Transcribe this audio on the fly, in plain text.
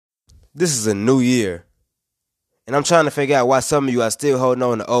This is a new year, and I'm trying to figure out why some of you are still holding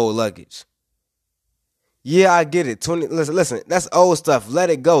on to old luggage. Yeah, I get it. Listen, that's old stuff. Let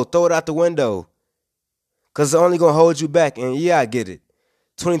it go. Throw it out the window. Because it's only going to hold you back. And yeah, I get it.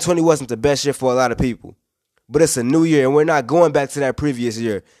 2020 wasn't the best year for a lot of people. But it's a new year, and we're not going back to that previous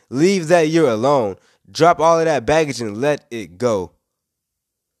year. Leave that year alone. Drop all of that baggage and let it go.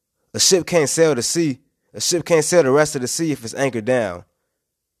 A ship can't sail the sea. A ship can't sail the rest of the sea if it's anchored down.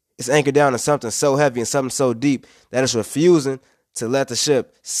 It's anchored down in something so heavy and something so deep that it's refusing to let the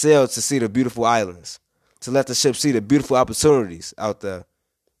ship sail to see the beautiful islands, to let the ship see the beautiful opportunities out there.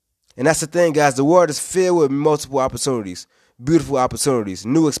 And that's the thing, guys. The world is filled with multiple opportunities, beautiful opportunities,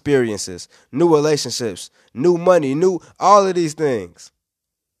 new experiences, new relationships, new money, new all of these things.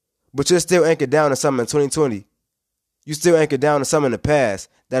 But you're still anchored down in something in 2020. You're still anchored down in something in the past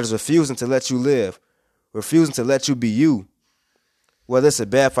that is refusing to let you live, refusing to let you be you. Whether it's a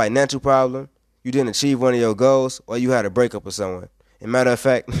bad financial problem, you didn't achieve one of your goals, or you had a breakup with someone. And matter of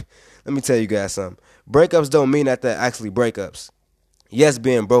fact, let me tell you guys something. Breakups don't mean that they're actually breakups. Yes,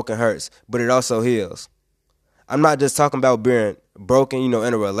 being broken hurts, but it also heals. I'm not just talking about being broken, in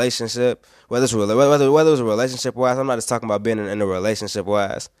a relationship, whether it's a relationship-wise. I'm not just talking about being in a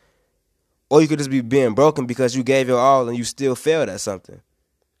relationship-wise. Or you could just be being broken because you gave your all and you still failed at something.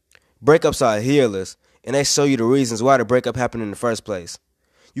 Breakups are healers, and they show you the reasons why the breakup happened in the first place.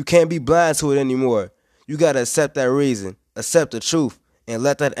 You can't be blind to it anymore. You got to accept that reason, accept the truth, and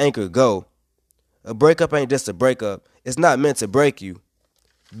let that anchor go. A breakup ain't just a breakup. It's not meant to break you.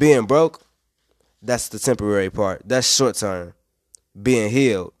 Being broke, that's the temporary part. That's short term. Being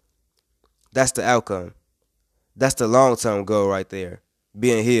healed, that's the outcome. That's the long-term goal right there.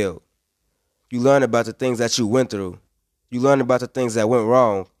 Being healed. You learn about the things that you went through. You learn about the things that went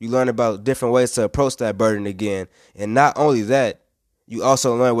wrong. You learn about different ways to approach that burden again. And not only that, you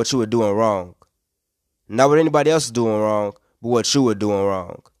also learn what you were doing wrong. Not what anybody else is doing wrong, but what you were doing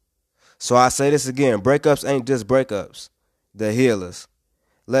wrong. So I say this again, breakups ain't just breakups. They're healers.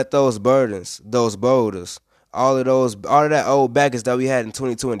 Let those burdens, those boulders, all of that old baggage that we had in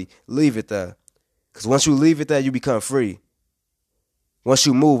 2020, leave it there. Because once you leave it there, you become free. Once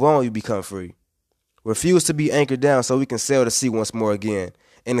you move on, you become free. Refuse to be anchored down so we can sail the sea once more again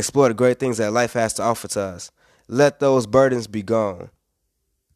and explore the great things that life has to offer to us. Let those burdens be gone.